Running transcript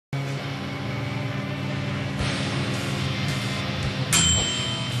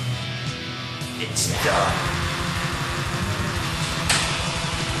It's done.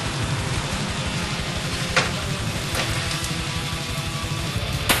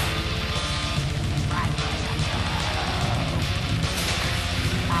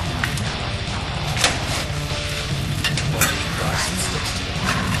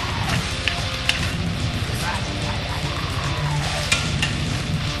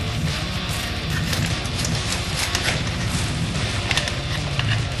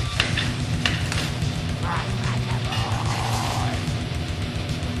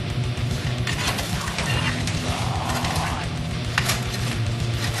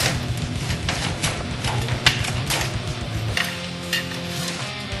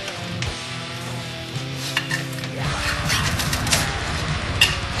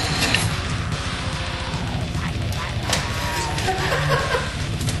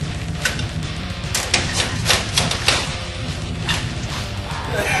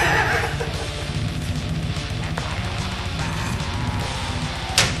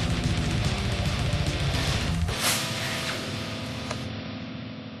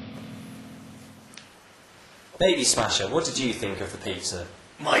 Baby Smasher, what did you think of the pizza?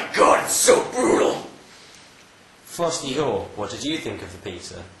 My God, it's so brutal! Frosty Haw, what did you think of the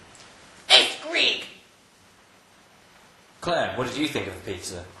pizza? It's Greek! Claire, what did you think of the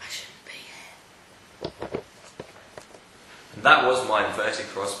pizza? I shouldn't be here. And that was my inverted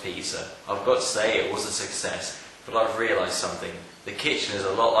cross pizza. I've got to say it was a success, but I've realised something. The kitchen is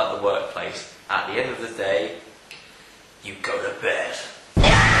a lot like the workplace. At the end of the day, you go to bed.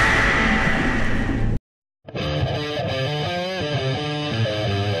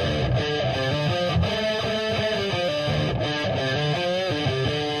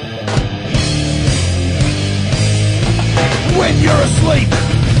 When you're asleep,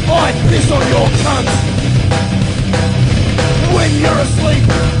 I piss on your cunt. When you're asleep,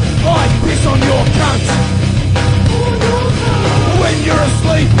 I piss on your cunt. When you're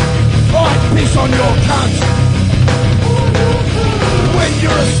asleep, I piss on your cunt. When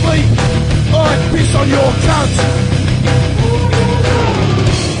you're asleep, I piss on your cunt.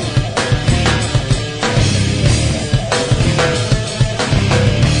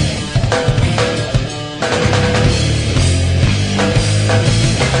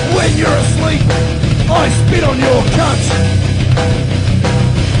 When you're asleep, I spit on your cunt.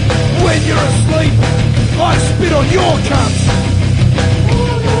 When you're asleep, I spit on your cunt.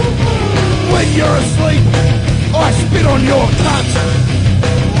 When you're asleep, I spit on your cunt.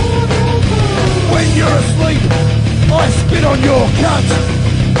 When you're asleep, I spit on your cunt.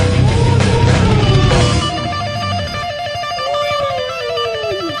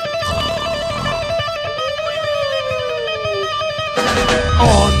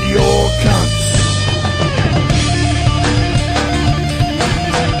 On your cunts.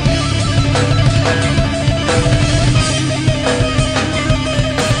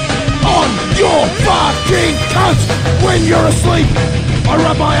 On your fucking cunts. When you're asleep, I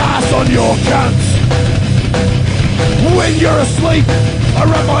rub my ass on your cunts. When you're asleep, I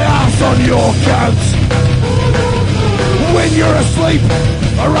rub my ass on your cunts. When you're asleep,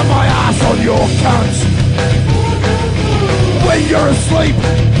 I rub my ass on your cunts. When you're asleep,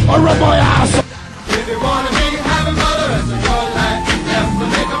 I rub my ass. If you wanna